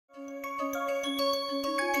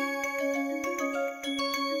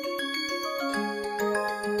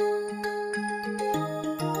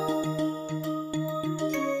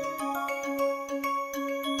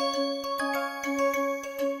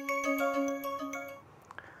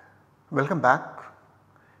Welcome back.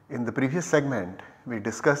 In the previous segment we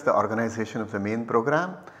discussed the organization of the main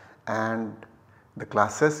program and the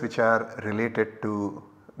classes which are related to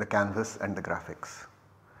the canvas and the graphics.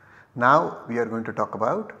 Now we are going to talk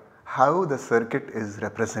about how the circuit is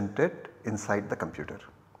represented inside the computer.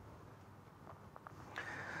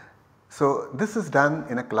 So this is done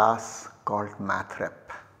in a class called MathRep.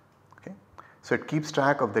 Okay. So it keeps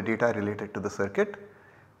track of the data related to the circuit.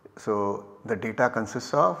 So the data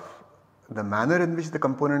consists of the manner in which the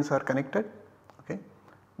components are connected, okay,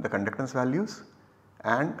 the conductance values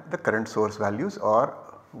and the current source values, or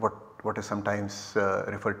what is sometimes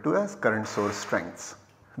referred to as current source strengths.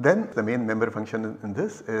 Then the main member function in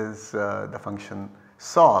this is the function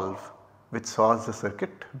solve, which solves the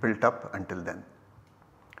circuit built up until then.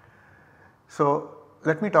 So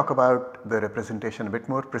let me talk about the representation a bit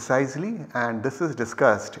more precisely, and this is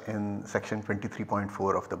discussed in section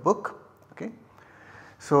 23.4 of the book. Okay.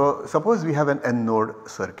 So suppose we have an n node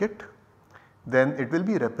circuit, then it will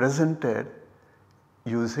be represented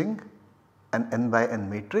using an n by n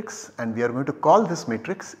matrix, and we are going to call this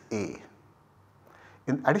matrix A.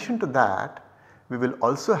 In addition to that, we will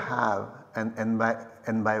also have an n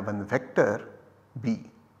by 1 vector B.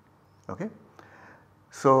 Okay.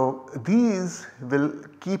 So these will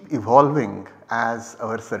keep evolving as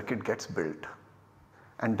our circuit gets built,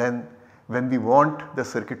 and then when we want the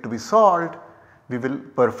circuit to be solved, we will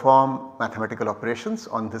perform mathematical operations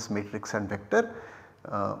on this matrix and vector,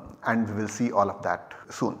 and we will see all of that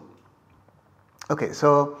soon. Okay,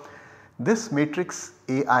 so this matrix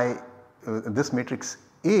A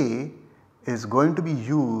is going to be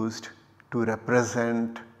used to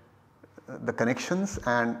represent the connections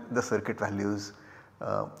and the circuit values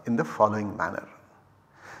in the following manner.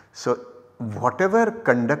 So whatever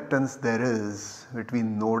conductance there is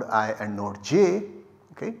between node I and node j,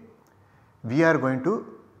 okay, we are going to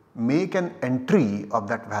make an entry of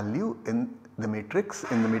that value in the matrix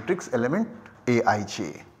element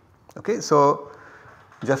Aij. Okay, so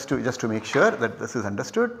just to make sure that this is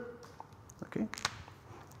understood. Okay.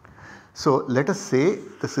 So let us say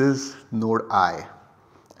this is node I,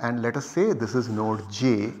 and let us say this is node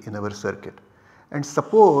j in our circuit, and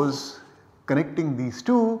suppose connecting these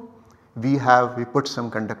two we put some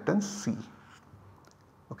conductance C.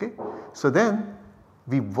 Okay. So then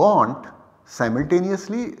we want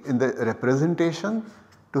simultaneously in the representation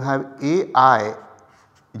to have Aij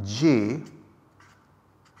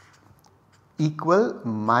equal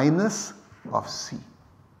minus of C.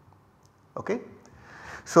 Okay.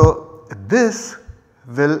 So this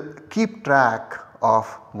will keep track of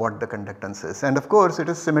what the conductance is, and of course it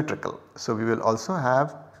is symmetrical. So we will also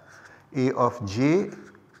have A of j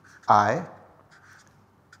I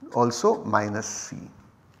also minus C.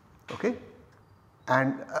 Okay.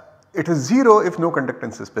 And it is 0 if no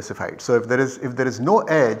conductance is specified. So if there is no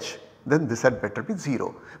edge, then this had better be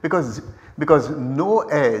 0, because no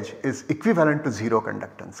edge is equivalent to 0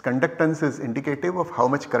 conductance. Conductance is indicative of how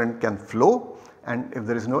much current can flow, and if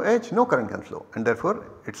there is no edge, no current can flow, and therefore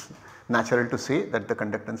it is natural to say that the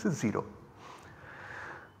conductance is 0.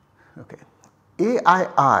 Okay.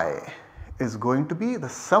 Aii is going to be the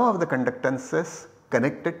sum of the conductances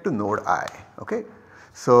connected to node I. Okay.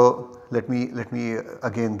 So let me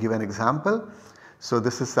again give an example. So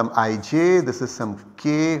this is some Ij, this is some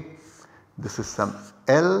k, this is some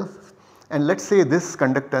L, and let us say this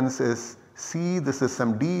conductance is C, this is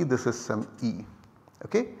some D, this is some E.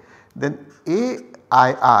 Okay. Then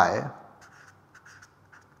Aii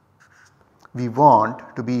we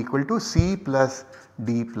want to be equal to C plus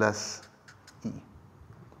D plus E.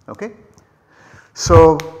 Okay.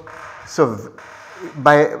 So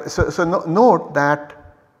note that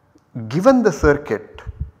given the circuit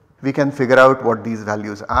we can figure out what these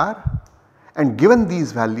values are, and given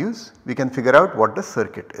these values we can figure out what the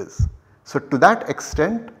circuit is. So to that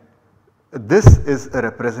extent this is a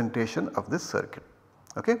representation of this circuit.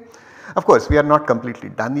 Okay. Of course we are not completely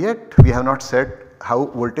done yet, we have not said how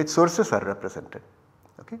voltage sources are represented.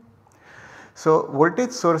 Okay. So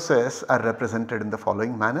voltage sources are represented in the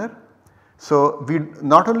following manner. So we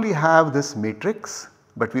not only have this matrix,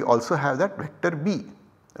 but we also have that vector B.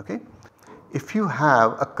 Okay. If you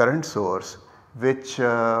have a current source which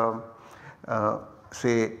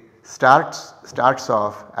say starts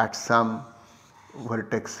off at some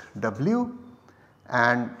vertex W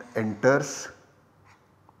and enters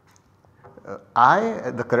I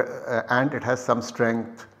and it has some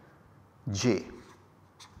strength J.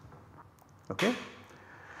 Okay.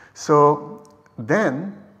 So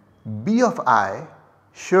then B of I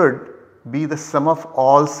should be the sum of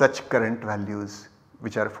all such current values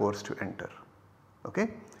which are forced to enter.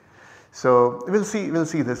 Okay. So we will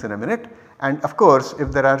see this in a minute, and of course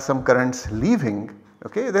if there are some currents leaving,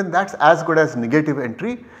 okay, then that is as good as negative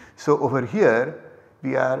entry. So over here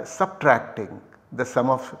we are subtracting the sum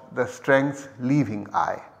of the strengths leaving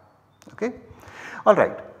I, okay.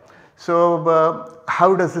 Alright. So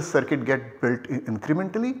how does this circuit get built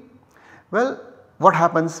incrementally? Well, what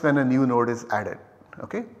happens when a new node is added,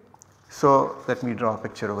 okay. So let me draw a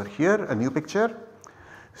picture over here, a new picture.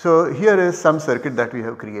 So here is some circuit that we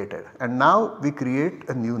have created, and now we create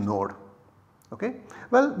a new node, okay.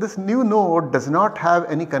 Well, this new node does not have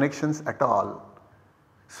any connections at all.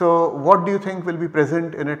 So what do you think will be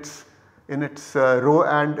present in its row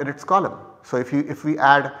and in its column? So if we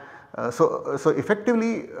add so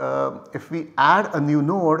effectively if we add a new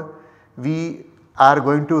node, we are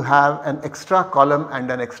going to have an extra column and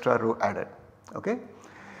an extra row added, okay.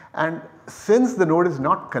 And since the node is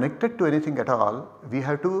not connected to anything at all, we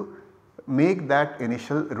have to make that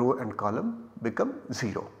initial row and column become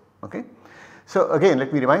 0, okay. So again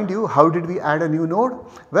let me remind you, how did we add a new node?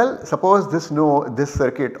 Well, suppose this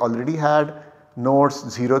circuit already had nodes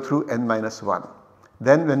 0 through n minus 1.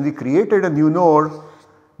 Then when we created a new node,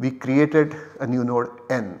 we created a new node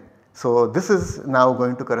n. So this is now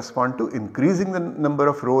going to correspond to increasing the number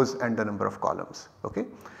of rows and the number of columns, okay.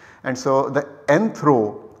 And so the nth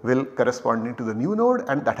row will corresponding to the new node,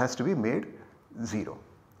 and that has to be made 0,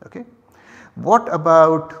 okay. What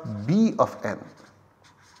about B of n?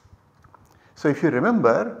 So if you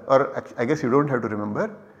remember, or I guess you do not have to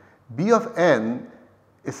remember, B of n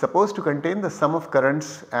is supposed to contain the sum of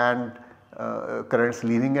currents and currents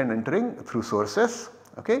leaving and entering through sources,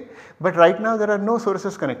 okay. But right now there are no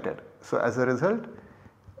sources connected. So as a result,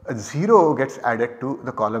 a 0 gets added to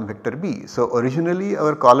the column vector B. So originally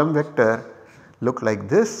our column vector looked like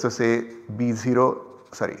this. So say B0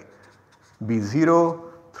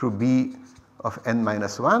 through B of n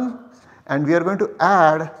minus 1, and we are going to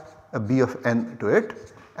add a B of n to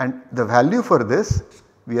it, and the value for this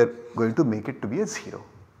we are going to make it to be a 0,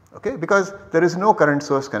 okay, because there is no current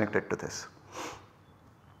source connected to this.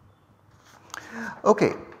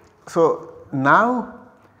 Okay, so now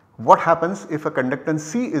what happens if a conductance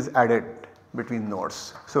C is added between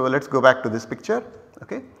nodes? So let us go back to this picture,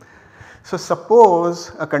 okay. So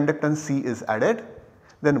suppose a conductance C is added,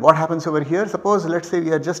 then what happens over here? Suppose let us say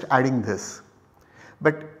we are just adding this,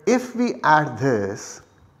 but if we add this,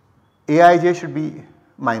 Aij should be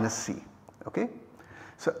minus C, okay.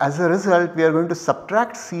 So as a result we are going to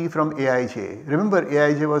subtract C from Aij. Remember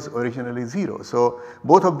Aij was originally 0. So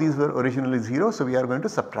both of these were originally 0, so we are going to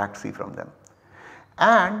subtract C from them.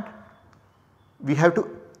 And we have to,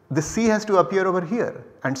 the C has to appear over here,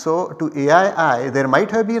 and so to Aii there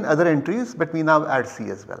might have been other entries, but we now add C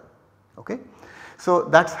as well, okay. So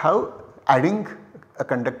that is how adding a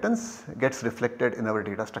conductance gets reflected in our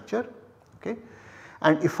data structure, okay.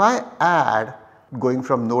 And if I add going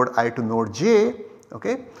from node I to node j,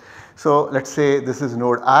 okay. So let us say this is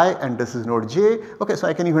node I and this is node j, okay. So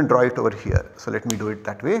I can even draw it over here. So let me do it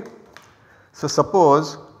that way. So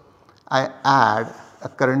suppose I add a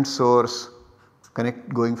current source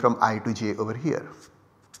going from I to j over here,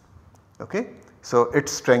 okay. So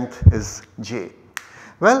its strength is j.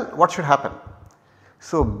 Well, what should happen?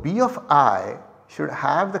 So B of I should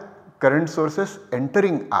have the current sources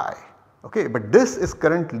entering I, okay, but this is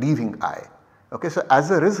current leaving I, okay. So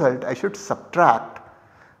as a result I should subtract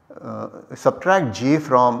j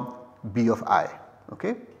from B of I,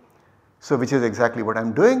 okay. So which is exactly what I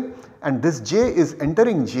am doing, and this j is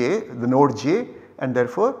entering j, the node j, and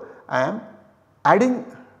therefore I am adding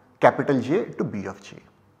capital J to B of j,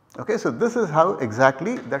 okay. So this is how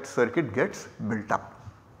exactly that circuit gets built up.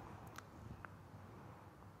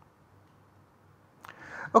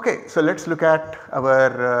 Okay, so let us look at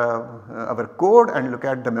our code and look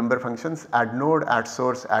at the member functions: add node, add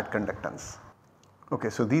source, add conductance. Okay,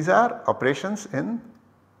 so these are operations in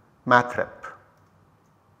mathrep.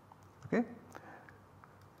 Okay.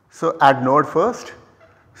 So add node first.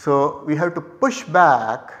 So we have to push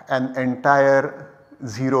back an entire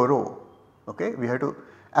 0 row. Okay, we have to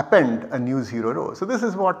append a new 0 row. So this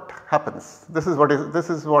is what happens. This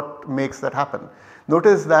is what makes that happen.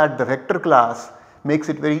 Notice that the vector class makes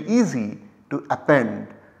it very easy to append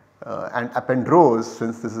and append rows,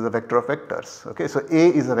 since this is a vector of vectors. Okay, so A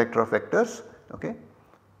is a vector of vectors. Okay,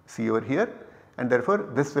 see over here, and therefore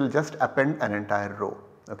this will just append an entire row.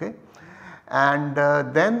 Okay, and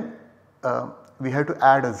then we have to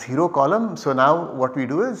add a 0 column. So now what we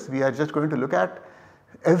do is we are just going to look at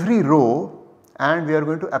every row and we are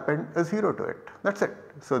going to append a 0 to it. That is it.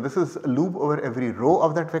 So this is a loop over every row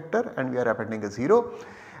of that vector, and we are appending a 0.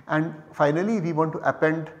 And finally we want to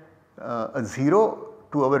append a 0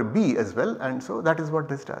 to our B as well, and so that is what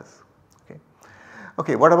this does. Okay.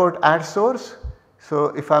 Okay, what about add source? So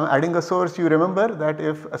if I am adding a source, you remember that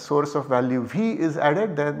if a source of value V is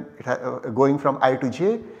added, then going from I to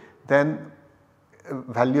J, then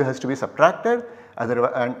value has to be subtracted,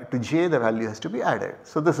 otherwise, and to J the value has to be added.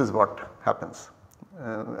 So this is what happens,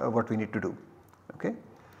 what we need to do. Okay.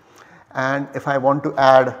 And if I want to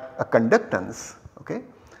add a conductance, okay,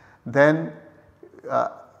 then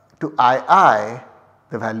to II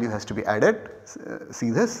the value has to be added,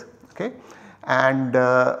 see this, okay, and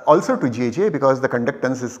also to JJ because the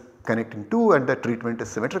conductance is connecting 2 and the treatment is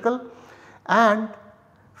symmetrical, and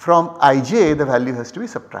from IJ the value has to be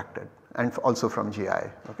subtracted, and also from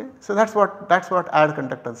JI. Okay. So that is what add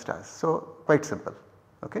conductance does. So quite simple.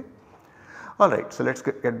 Okay. Alright, so let us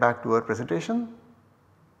get back to our presentation.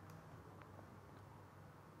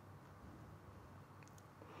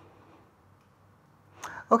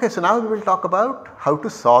 Okay, so now we will talk about how to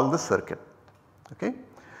solve the circuit. Okay.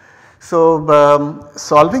 So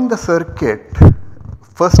solving the circuit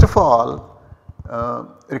first of all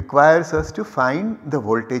requires us to find the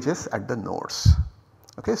voltages at the nodes.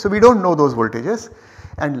 Okay. So we do not know those voltages,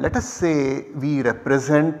 and let us say we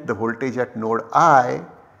represent the voltage at node I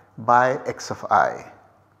by x of I.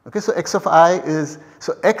 Okay. So x of I is,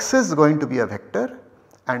 so x is going to be a vector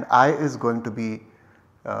and I is going to be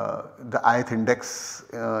the ith index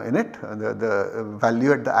in it, the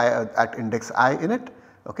value at the at index I in it.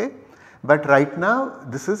 Okay. But right now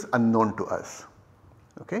this is unknown to us.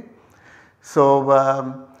 Okay. So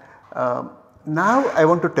now I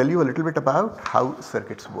want to tell you a little bit about how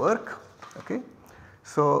circuits work. Okay.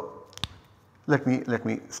 So let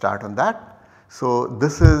me start on that. So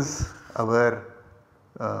this is our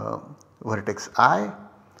vertex I,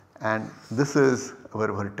 and this is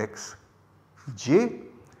our vertex J,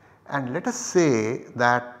 and let us say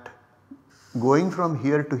that going from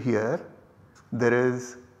here to here there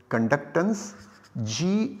is conductance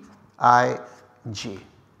Gij.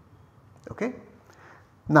 Okay.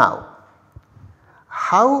 Now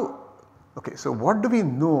okay, so what do we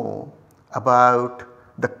know about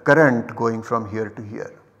the current going from here to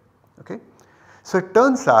here? Okay. So it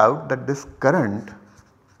turns out that this current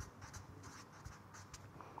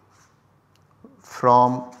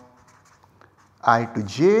from I to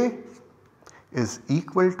J is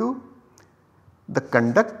equal to the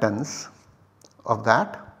conductance of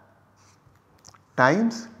that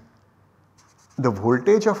times the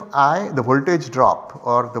voltage of I, the voltage drop,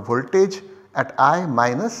 or the voltage at I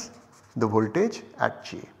minus the voltage at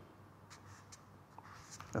J.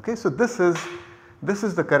 Okay. So this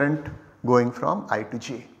is the current going from I to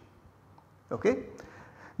J. Okay.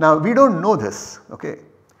 Now we do not know this. Okay.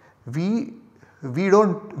 We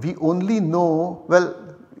only know,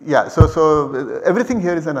 well, yeah, so everything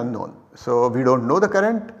here is an unknown. So we do not know the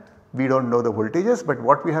current, we do not know the voltages, but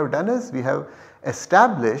what we have done is we have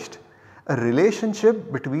established a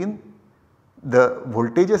relationship between the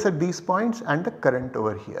voltages at these points and the current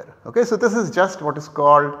over here. Okay. So this is just what is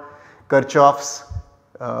called Kirchhoff's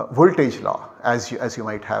voltage law, as you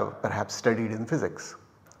might have perhaps studied in physics.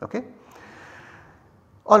 Okay.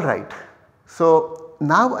 Alright. So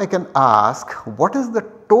now I can ask, what is the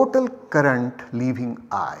total current leaving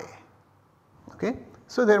I? Okay.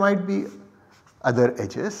 So there might be other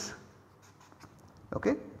edges.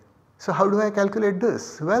 Okay. So how do I calculate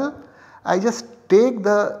this? Well, I just take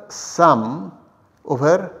the sum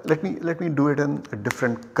over, let me do it in a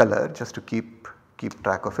different color just to keep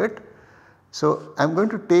track of it. So I am going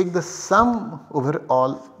to take the sum over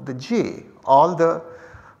all the J, all the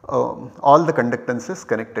conductances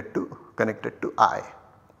connected to I.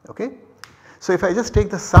 Okay. So if I just take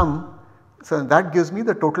the sum, so that gives me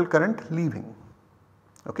the total current leaving.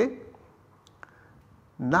 Okay.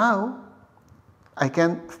 Now I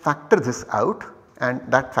can factor this out, and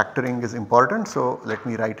that factoring is important. So let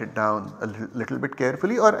me write it down a little bit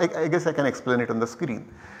carefully, or I guess I can explain it on the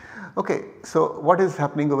screen. Okay. So what is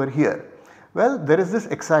happening over here? Well, there is this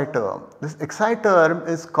Xi term. This Xi term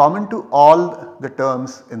is common to all the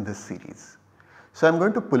terms in this series. So I am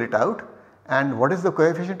going to pull it out, and what is the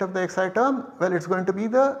coefficient of the Xi term? Well, it is going to be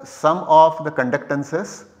the sum of the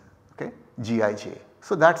conductances, okay, Gij.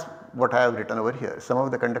 So that is what I have written over here, sum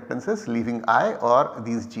of the conductances leaving I or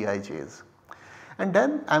these Gij's. And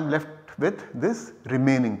then I am left with this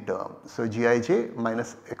remaining term. So Gij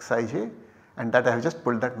minus Xij, and that I have just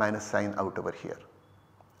pulled that minus sign out over here.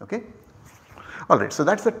 Okay. Alright, so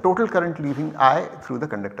that is the total current leaving I through the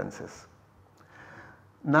conductances.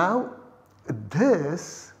 Now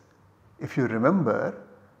this, if you remember,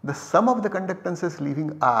 the sum of the conductances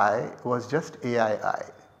leaving I was just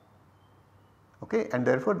AII. okay, and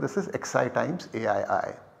therefore this is xi times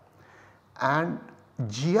aii, and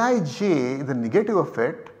gij, the negative of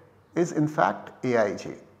it, is in fact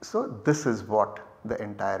aij. So this is what the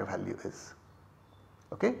entire value is,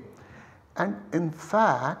 okay, and in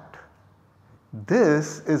fact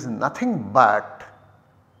this is nothing but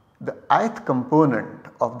the ith component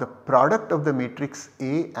of the product of the matrix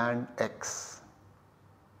A and X,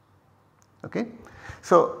 okay.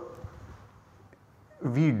 So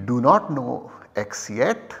we do not know X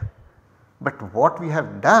yet, but what we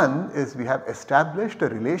have done is we have established a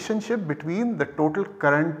relationship between the total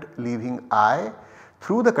current leaving I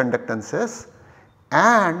through the conductances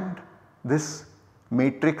and this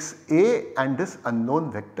matrix A and this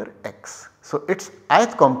unknown vector X. So its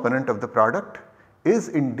ith component of the product is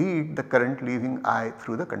indeed the current leaving I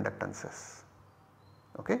through the conductances,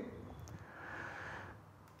 okay.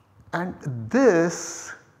 And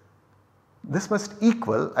this must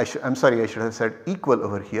equal, I should have said equal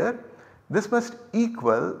over here. This must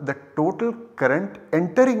equal the total current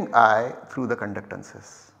entering I through the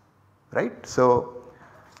conductances, right. So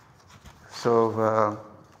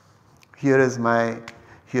here is my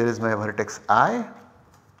vertex I,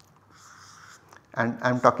 and I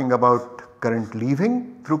am talking about current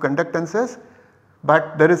leaving through conductances,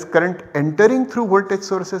 but there is current entering through voltage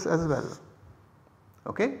sources as well,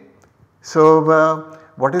 okay. So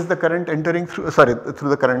what is the current entering through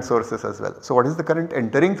the current sources as well. So what is the current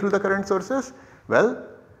entering through the current sources? Well,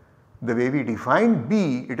 the way we define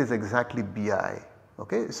B, it is exactly Bi,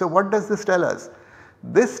 okay. So what does this tell us?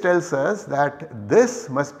 This tells us that this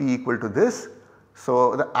must be equal to this.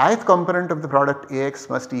 So the ith component of the product Ax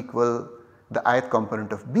must equal the ith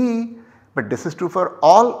component of B, but this is true for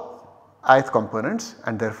all ith components,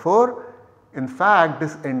 and therefore in fact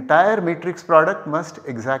this entire matrix product must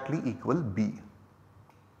exactly equal B,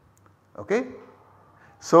 okay.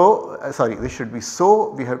 So this should be,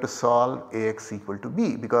 so we have to solve Ax equal to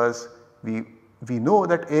B, because we know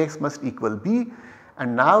that Ax must equal B,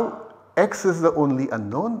 and now X is the only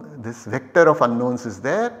unknown. This vector of unknowns is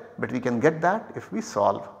there, but we can get that if we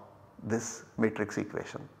solve this matrix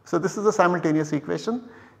equation. So this is a simultaneous equation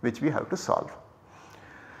which we have to solve,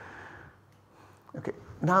 okay.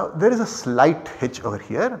 Now there is a slight hitch over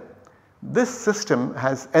here. This system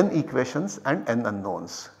has n equations and n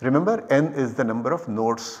unknowns. Remember, n is the number of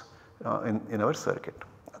nodes in our circuit,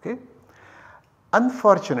 okay.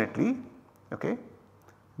 Unfortunately, okay,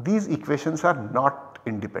 these equations are not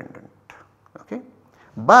independent, okay,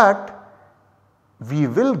 but we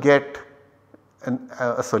will get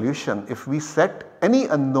a solution if we set any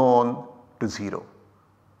unknown to 0,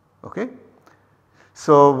 okay.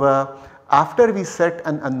 So after we set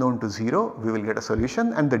an unknown to 0, we will get a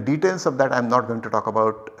solution, and the details of that I am not going to talk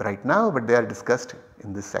about right now, but they are discussed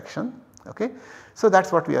in this section, okay. So that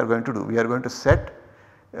is what we are going to do. We are going to set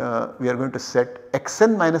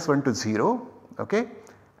xn minus 1 to 0, okay,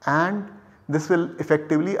 and this will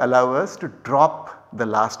effectively allow us to drop the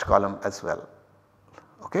last column as well,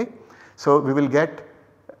 okay. So we will get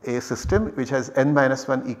a system which has n minus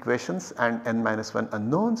 1 equations and n minus 1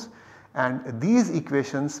 unknowns, and these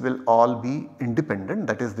equations will all be independent,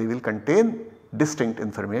 that is, they will contain distinct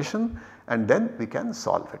information, and then we can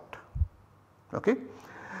solve it, okay.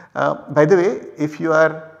 By the way, if you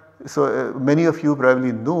are, many of you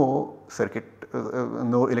probably know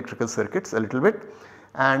electrical circuits a little bit,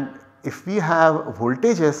 and if we have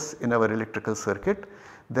voltages in our electrical circuit,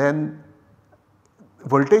 then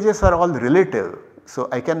voltages are all relative. So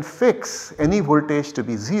I can fix any voltage to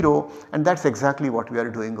be 0, and that is exactly what we are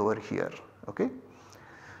doing over here, okay.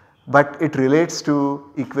 But it relates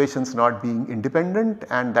to equations not being independent,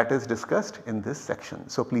 and that is discussed in this section.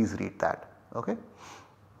 So please read that, okay.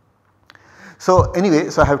 So anyway,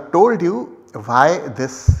 so I have told you why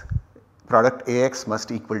this product Ax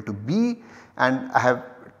must equal to B, and I have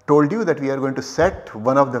told you that we are going to set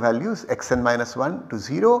one of the values xn minus 1 to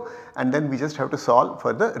 0, and then we just have to solve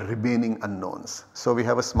for the remaining unknowns. So we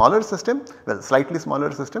have a smaller system, well, slightly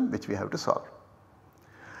smaller system, which we have to solve.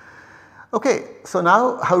 Okay, so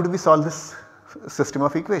now how do we solve this system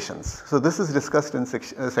of equations? So this is discussed in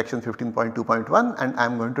section 15.2.1, and I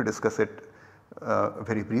am going to discuss it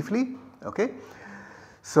very briefly, okay.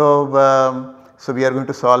 So we are going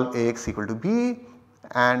to solve Ax equal to B,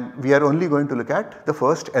 and we are only going to look at the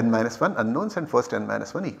first n minus 1 unknowns and first n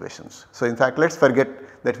minus 1 equations. So in fact, let us forget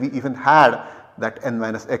that we even had that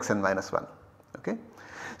xn minus 1, okay.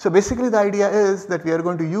 So basically the idea is that we are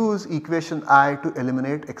going to use equation I to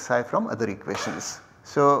eliminate xi from other equations.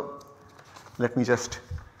 So let me just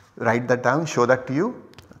write that down, show that to you,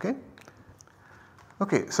 okay.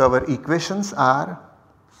 Okay, so our equations are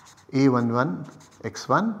a11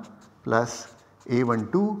 x1 plus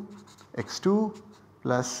A12 x2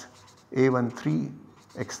 plus A13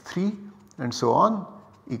 x3 and so on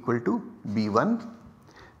equal to B1.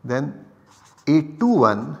 Then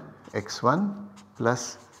A21 x1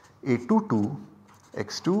 plus A22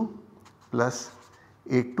 x2 plus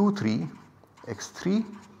A23 x3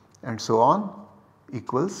 and so on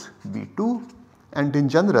equals B2, and in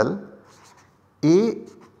general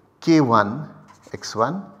AK1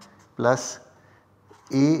 x1 plus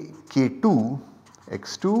AK2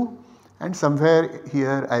 x2, and somewhere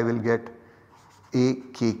here I will get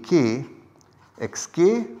AKK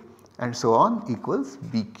xk and so on equals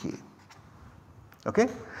Bk. Okay.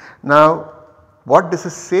 Now what this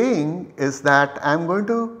is saying is that I am going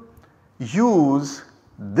to use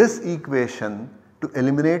this equation to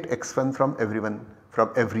eliminate x1 from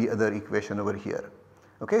every other equation over here.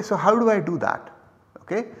 Okay. So how do I do that?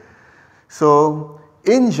 Okay. So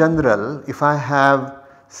in general, if I have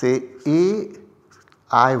say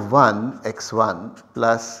AI1 x1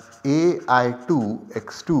 plus AI2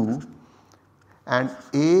 x2 and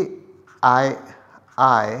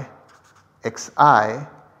AI xi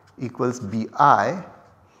equals Bi,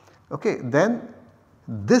 okay, then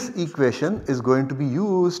this equation is going to be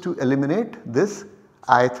used to eliminate this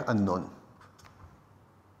ith unknown.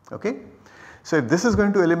 Okay. So if this is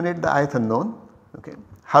going to eliminate the ith unknown, okay,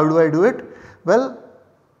 how do I do it? Well,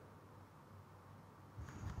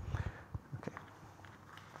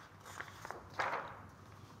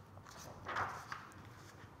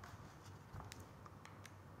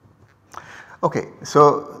 okay,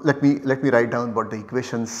 so let me write down what the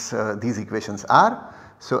equations, these equations are.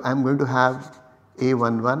 So I am going to have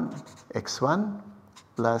A11 x1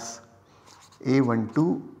 plus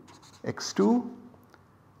A12 x2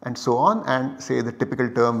 and so on, and say the typical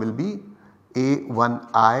term will be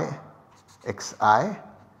A1I xi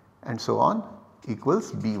and so on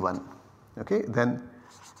equals B1. Okay. Then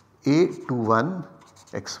A21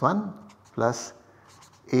 x1 plus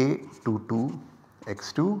A22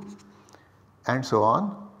 x2 and so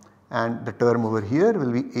on, and the term over here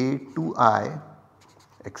will be A2I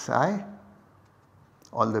xi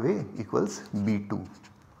all the way equals B2.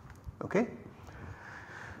 Okay.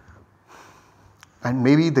 And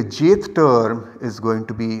maybe the jth term is going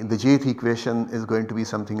to be, the jth equation is going to be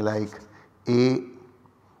something like AJ1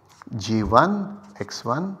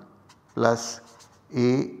 x1 plus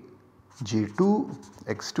AJ2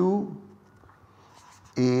 x2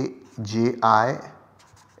 AJI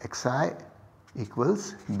xi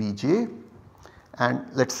equals Bj, and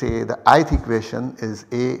let us say the ith equation is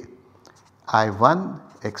AI1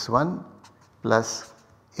 x1 plus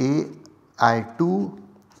AI2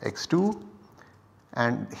 x2,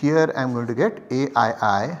 and here I am going to get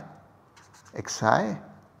AII xi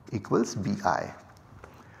equals Bi.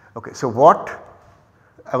 Okay, so what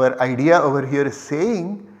our idea over here is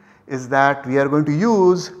saying is that we are going to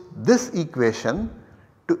use this equation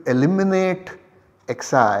to eliminate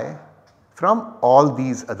xi from all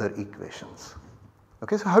these other equations.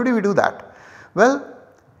 Okay, so how do we do that? Well,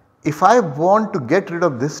 if I want to get rid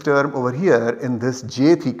of this term over here in this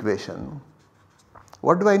jth equation,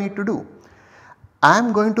 what do I need to do? I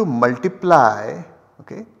am going to multiply,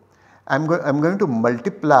 okay, I am going to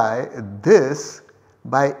multiply this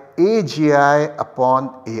by AGI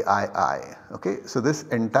upon AII. Okay, so this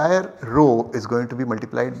entire row is going to be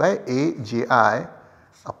multiplied by AGI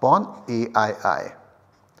upon AII.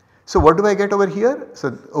 So what do I get over here?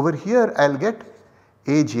 So over here I will get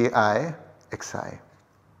AJI xi.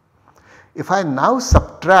 If I now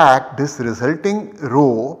subtract this resulting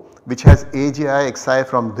row which has AJI xi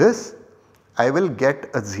from this, I will get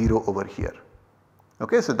a 0 over here.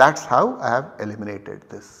 Okay, so that is how I have eliminated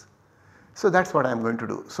this. So that is what I am going to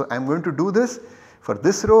do. So I am going to do this for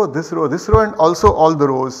this row, this row, this row, and also all the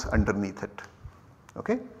rows underneath it.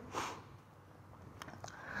 Okay.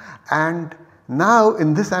 And now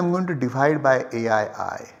in this I am going to divide by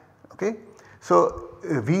AII. Okay. So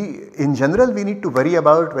in general we need to worry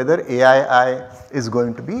about whether AII is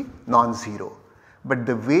going to be non-zero. But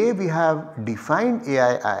the way we have defined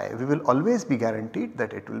AII, we will always be guaranteed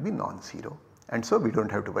that it will be non-zero, and so we do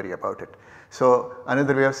not have to worry about it. So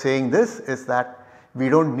another way of saying this is that we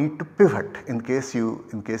do not need to pivot in case you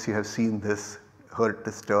have seen this, heard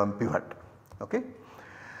this term pivot. Okay.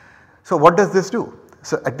 So what does this do?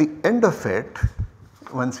 So at the end of it,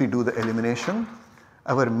 once we do the elimination,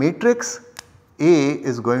 our matrix A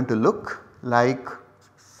is going to look like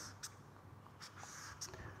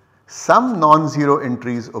some non-zero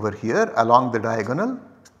entries over here along the diagonal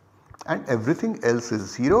and everything else is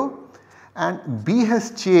 0, and B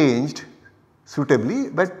has changed suitably,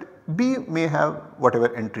 but B may have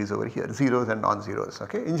whatever entries over here, zeros and non-zeros,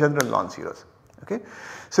 okay, in general non-zeros. Okay.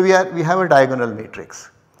 So, we have a diagonal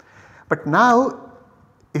matrix, but now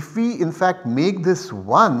if we in fact make this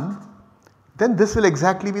 1, then this will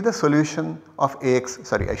exactly be the solution of Ax,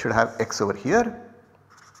 sorry, I should have x over here,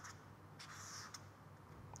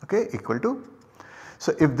 okay, equal to.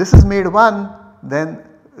 So, if this is made 1, then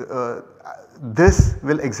this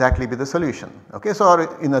will exactly be the solution. Okay. So,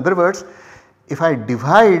 or in other words, if I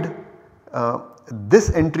divide this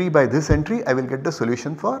entry by this entry, I will get the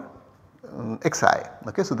solution for xi.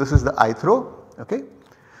 Okay. So, this is the ith row. Okay.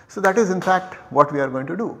 So, that is in fact what we are going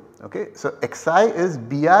to do. Okay. So, xi is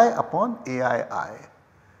bi upon aii.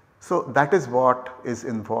 So, that is what is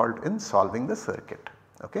involved in solving the circuit.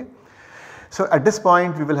 Okay. So, at this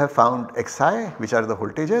point we will have found xi, which are the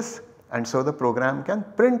voltages, and so the program can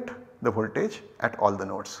print the voltage at all the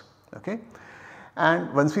nodes. Okay.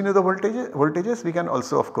 And once we know the voltages, we can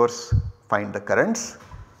also of course find the currents,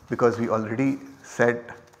 because we already said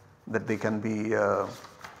that they can be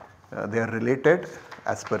they are related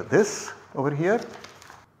as per this over here.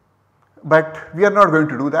 But we are not going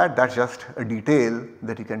to do that, that is just a detail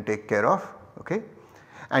that you can take care of. Okay.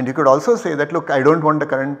 And you could also say that, look, I do not want the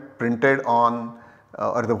current printed on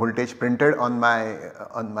or the voltage printed on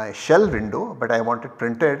my shell window, but I want it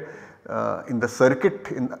printed in the circuit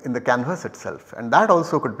in the canvas itself, and that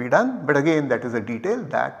also could be done, but again that is a detail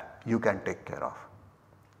that you can take care of.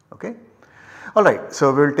 Okay. Alright,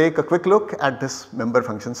 so we will take a quick look at this member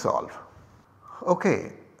function solve.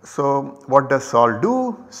 Okay, so what does solve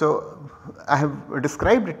do? So I have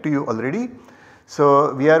described it to you already.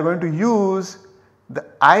 So we are going to use the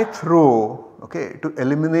ith row, okay, to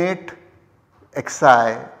eliminate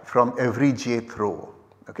xi from every jth row.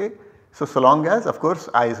 Okay. So, so long as of course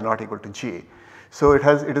I is not equal to j. So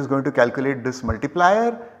it is going to calculate this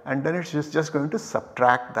multiplier, and then it is just going to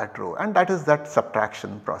subtract that row, and that is that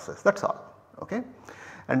subtraction process, that is all. Okay.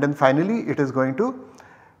 And then finally it is going to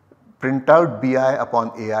print out bi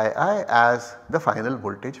upon aii as the final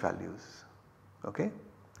voltage values. Okay.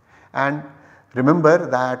 And remember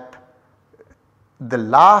that the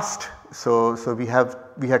last, so we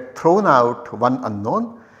had thrown out one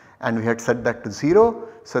unknown and we had set that to 0.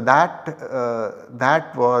 So that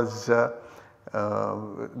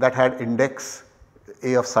had index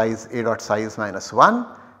a of size a dot size minus 1,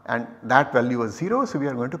 and that value was 0. So we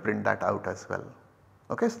are going to print that out as well.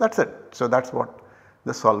 Okay. So that is it. So that is what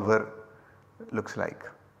the solver looks like.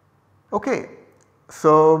 Okay.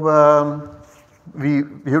 So we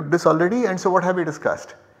viewed this already, and so what have we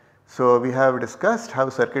discussed? So we have discussed how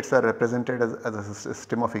circuits are represented as a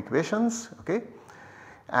system of equations. Okay.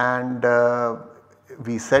 And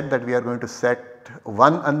we said that we are going to set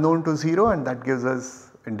one unknown to 0, and that gives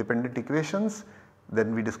us independent equations.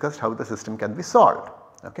 Then we discussed how the system can be solved.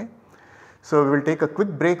 Okay. So we will take a quick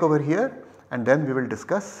break over here, and then we will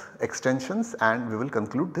discuss extensions, and we will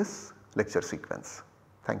conclude this lecture sequence.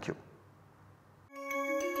 Thank you.